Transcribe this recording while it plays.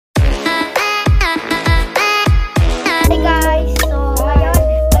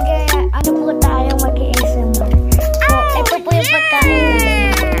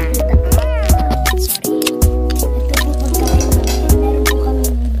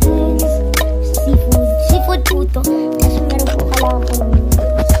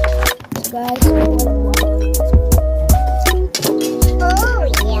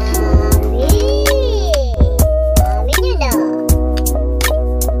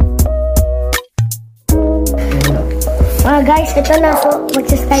Guys, ito na po.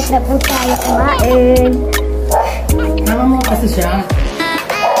 Mag-start na po tayo kumain. Tama mo kasi siya.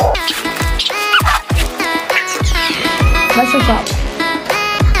 Basta siya.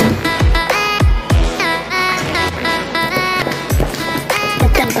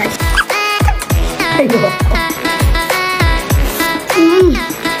 Ito guys. Ayun.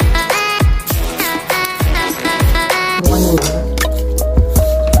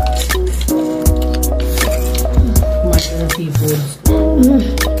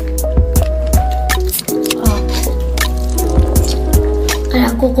 Kaya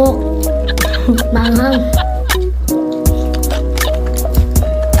kuko maanghang.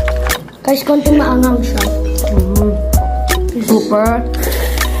 Guys, konti maanghang siya. Super.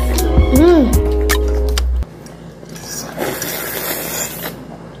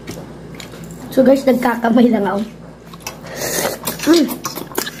 So guys, nagkakamay lang ako.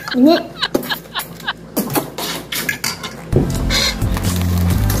 Ini.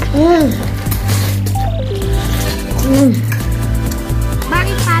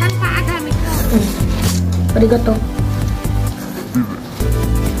 Bakit parang paagamit ko? Arigato.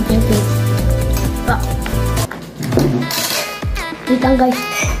 Thank you. Wait lang guys.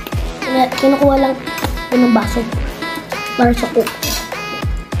 Kinukuha lang ito ng baso para sa cook.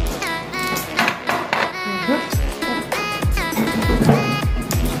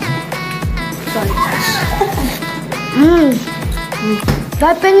 Sorry guys.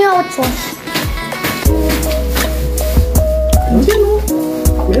 Gapin niya hot sauce.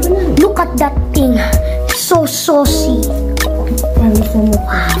 Look at that thing. So saucy.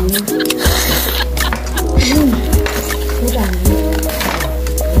 Wow.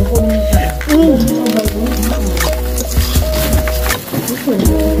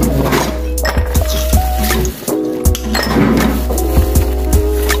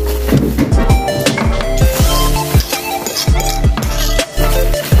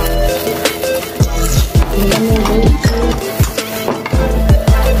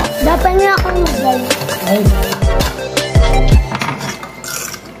 Dapat niya akong mag-guys.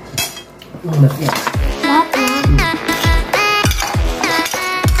 Lahat na.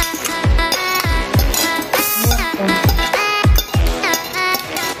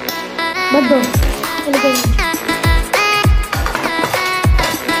 Bado. Ilagay mo.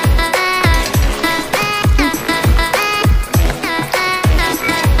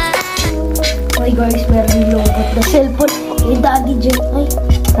 Okay guys, meron yung lungkot. The cellphone ni Daddy Jen. Ay,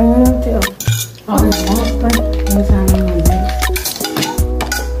 ano lang siya? Ang sana mo din.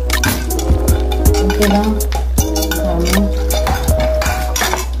 Okay lang. Sama.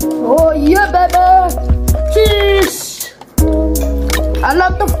 Oh yeah, baby! Cheese! A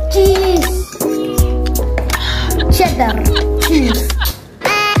lot of cheese! Cheddar. Cheese.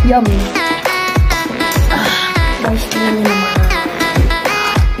 Yummy. Guys, tingnan nyo naman.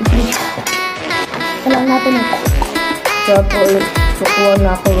 Kailangan natin ito. Kaya po, sukuha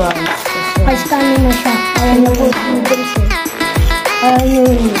na ako rice. Guys, kanin na siya. Kaya na po noodles eh. Ay,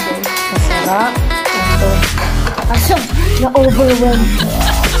 yun. Masarap. Ito. Kaso, na-overwhelmed.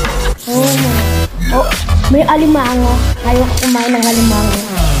 Oh, may alimango. Ayaw ko kumain ng alimango.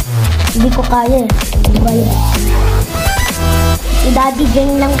 Hindi ko kaya eh. Diba yun? Si Daddy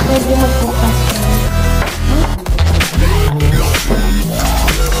Jeng lang pwede mag-focus.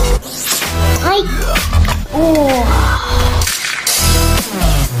 Ay! Oh!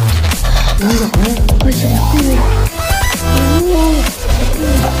 Ay, sarap yun.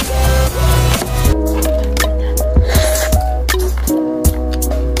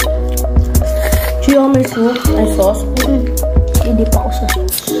 Siya may sauce. Ay, sauce. Hindi pa ako sa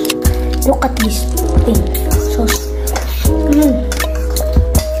sauce. Look at this thing. Sauce.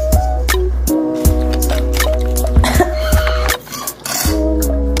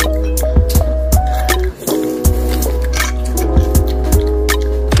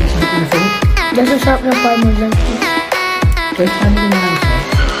 Dasa sarap ng parmesan cheese. First time din naman siya.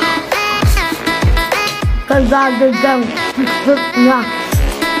 Kagada dyan. Hit niya.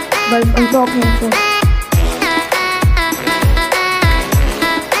 Guys, ang sarap ng sauce.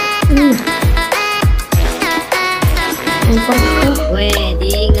 Ang sarap.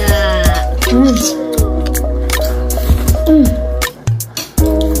 Pwede nga.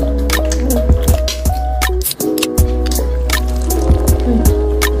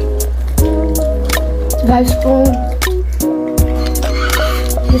 Guys, kung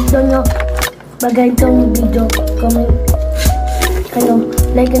gusto nyo bagay itong video, comment kayo,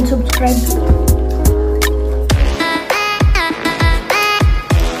 like and subscribe,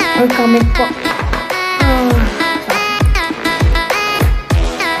 or comment po.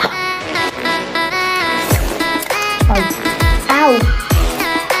 Sorry.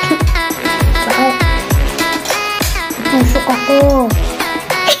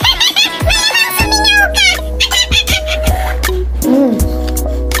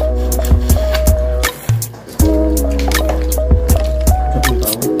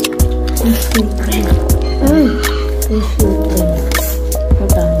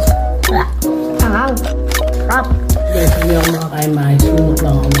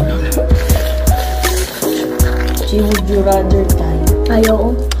 Si would you rather tayo?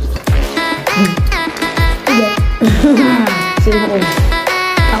 Ayaw. Sige. Sino ko?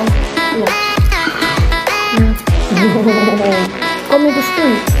 Ikaw. Kami gusto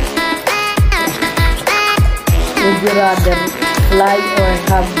eh. Would you rather fly or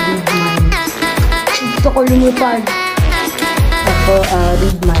have big minds? Gusto ko lumipad. Ako,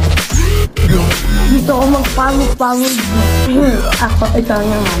 read minds. Gusto ko magpamog-pamog. Ako, ikaw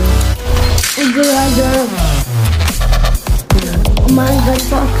naman. Would you rather kumain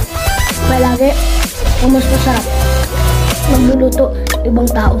ganito palagi o mas masarap magluluto ibang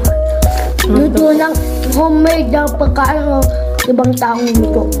tao? Luto ng homemade na pagkain o ibang taong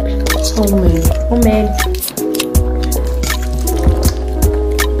luto? Homemade. Homemade.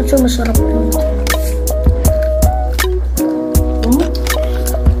 Ito masarap yun.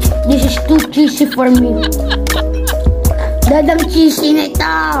 This is too cheesy for me. Dadang cheesy na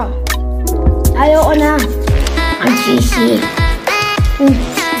ito. Ayoko na. Ang cheesy.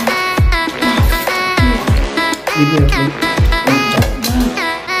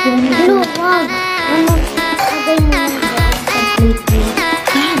 Ano? Wag. Ano? Agay mo na completely.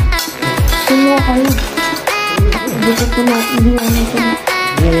 Sino kayo? Dito ko na. Hindi na ito.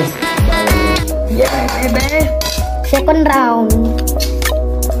 Yeah, baby. Second round.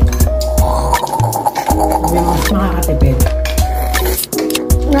 Mas makakatipid.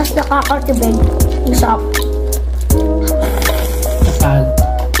 Mas nakakatibig. Masarap. Kapag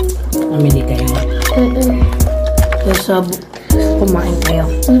mamili kayo. Kesa kumain kayo.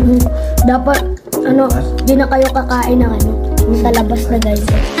 Dapat, di na kayo kakain ng sa labas na guys.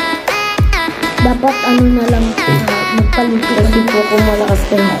 Dapat na lang, magpaluto. Kasi po kung malakas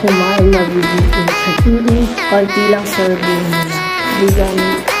kayong kumain, mabibitin. Party lang serving nila. Hindi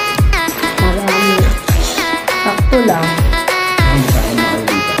ganun marami. Sakto lang.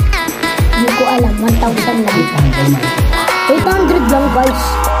 Hindi ko alam, 1,000 lang. 800 lang guys.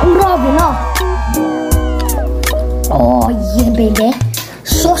 Ang grabe na. Oh yeah baby.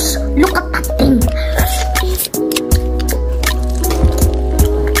 Sauce, look at that thing.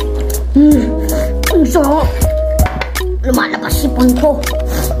 So, lumalabas sipon ko.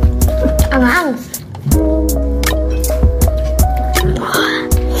 Ang-ang.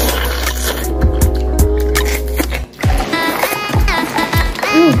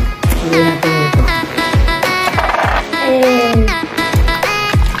 Hindi natin ito.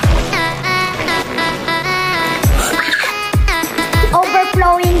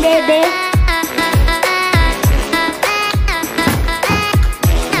 Overflowing baby.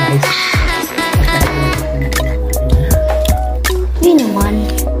 Hindi naman.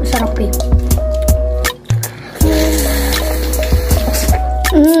 Masarap eh.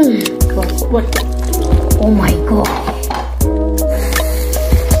 What? Oh my God.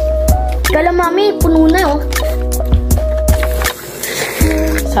 Kala mami, puno na oh.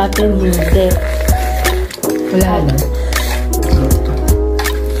 Sa atin hindi. Wala na.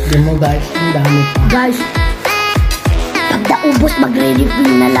 Hindi mo guys, ang dami pa. Guys, pag naubos,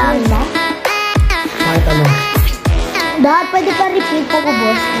 magre-refill na lang. Kahit ano. Dahil pwede pa refill pag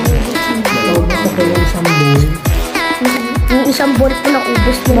ubos. Naubos ako yung isang bowl. Yung isang bowl po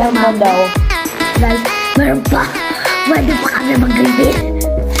naubos nila Wala mami. daw. Guys, meron pa. Pwede pa kami mag-refill.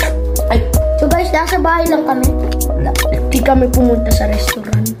 Ay, So guys, nasa bahay lang kami. Hindi kami pumunta sa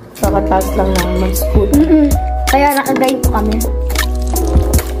restaurant. sa kataas lang naman school. Kaya nakaganito kami.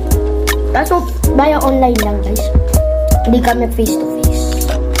 Kaso, baya online lang guys. Hindi kami face to face.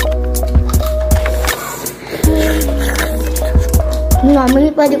 Mami,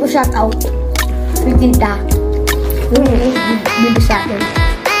 pwede ko shout out. Si Tita. Bibi sa akin.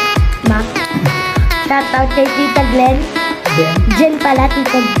 Ma. Shout out kay Tita Glenn. Jen pala,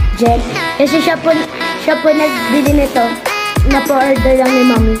 Tita Jen. Kasi siya po nagbili nito. Na-order lang ni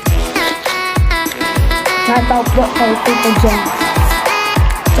Mami. Shout out po kay Tita Jen.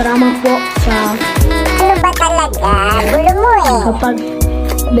 Salamat po sa... Ano ba talaga? Gulo mo eh. Kapag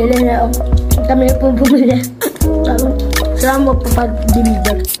bili na ako. Kami po bumili. Salamat po pag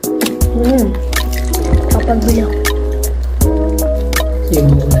deliver. Kapag bili ako.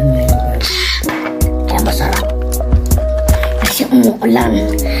 Umuulan na yun guys. Kaya masarap. Kasi umuulan.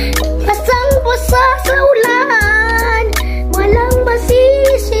 Basang-basa sa ulan. Walang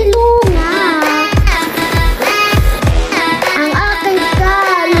masisilungan. Ang aking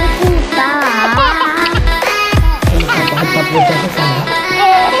kalukutan. Kapag-papunta sa sana.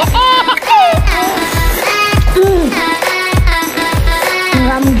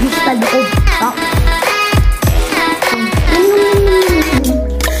 Maraming juice sa loob.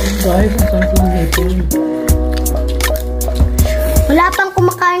 Guys, ang sarap ng hipon. Wala pang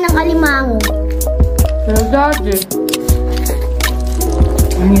kumakain kumain ng alimango. Pero dati,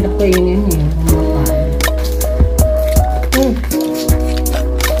 ang hirap kainin eh.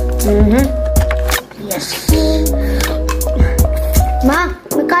 Yes. Ma,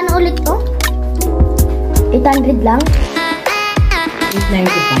 magkano ulit to? 800 lang? 895.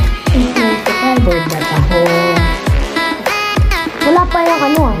 895 for that ako. Wala pa yung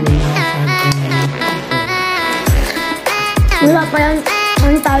ano ah. Wala pa yung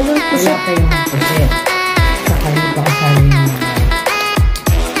ano tayo Wala pusit. pa yung pusit. Saka hindi pa kasali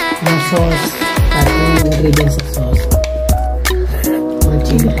yung sauce. At yung ingredients of sauce. Or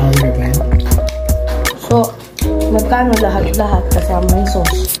chili powder ba? So, magkano lahat-lahat kasama yung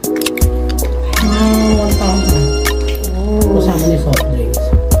sauce? 1,000. Kasama ni soft drinks.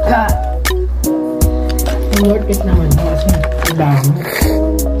 Worth it naman. Kasi dami.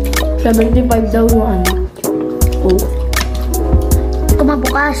 75 daw yung ano. Oh.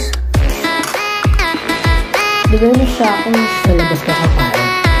 Kumabukas. Di ba yung siya kung Sa labas ka kakain.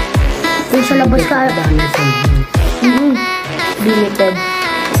 Kung sa labas ka, Dami sa drinks. limited.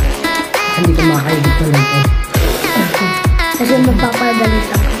 Hindi ko makakaigit ko lang po. kasi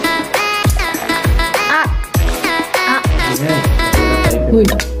magpapadalitan ka. Uy,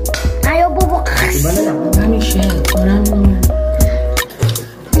 Ayaw bubukas. iba na lang. Marami shell. Marami naman.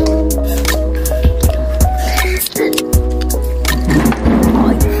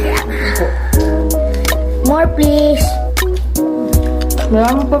 More please.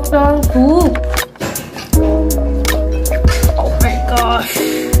 Marami pa sa soup. Oh my gosh.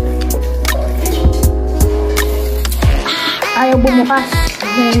 Ayaw bumukas.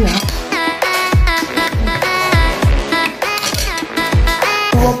 Ngayon na.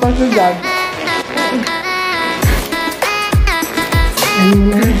 Kuha pa si Dad. Ano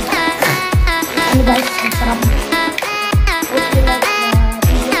na? Ano guys, ang sarap.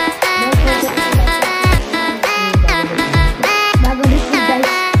 Bago dito guys.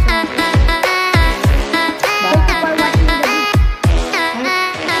 Thank you for watching the video.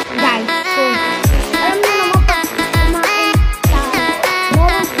 Guys, so, alam niyo naman pag kumain tayo,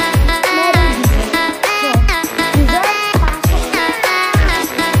 meron dessert. So, dessert, pasok.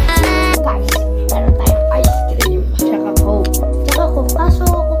 Guys, meron tayong ice cream. Tsaka Coke. Tsaka ko, kaso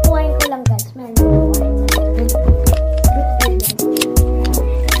kukuhain ko lang guys. Meron kukuhain.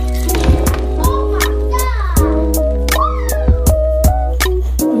 Oh my God!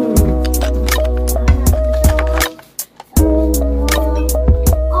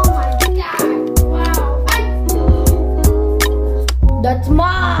 Oh my God! Wow! That's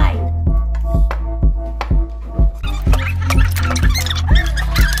mine!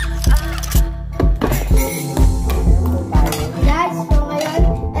 Guys, so ngayon,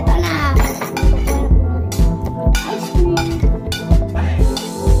 eto na. Ice cream.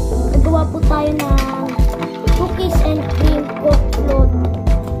 Nagawa po tayo ng cookies and cream cooked float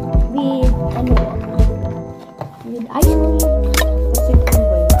with, ano, with ice cream. Kasi ano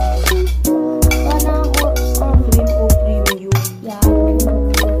ba yun? Sana ako, Cream o premium?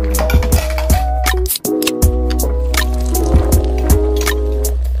 yeah.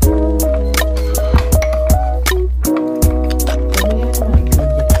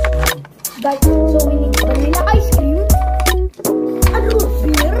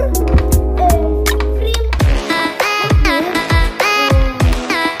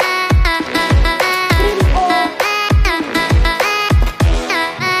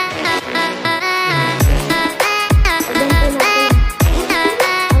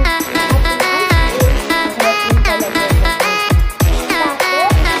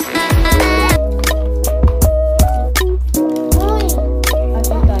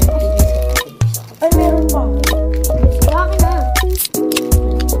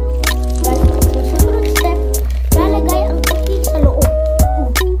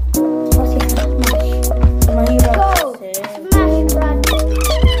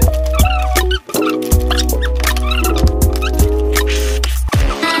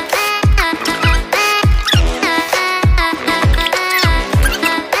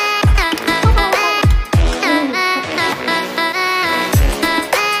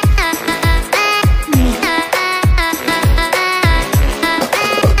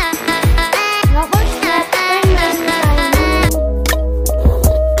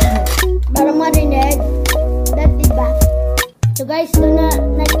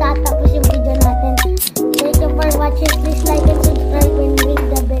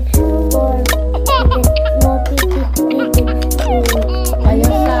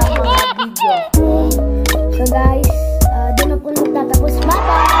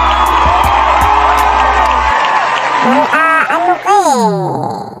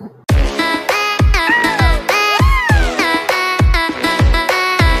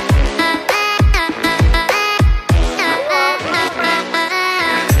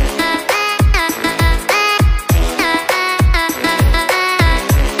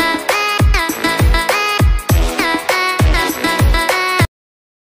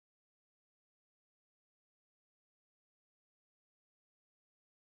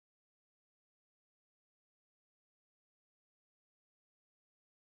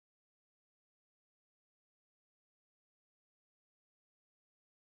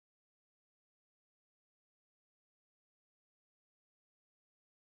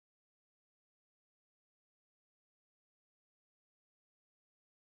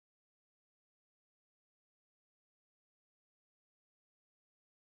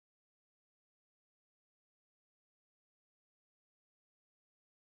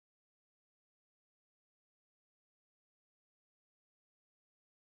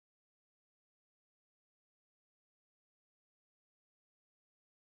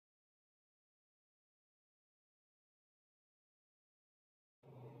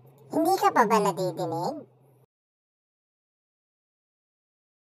 Hindi ka pa ba nadidinig?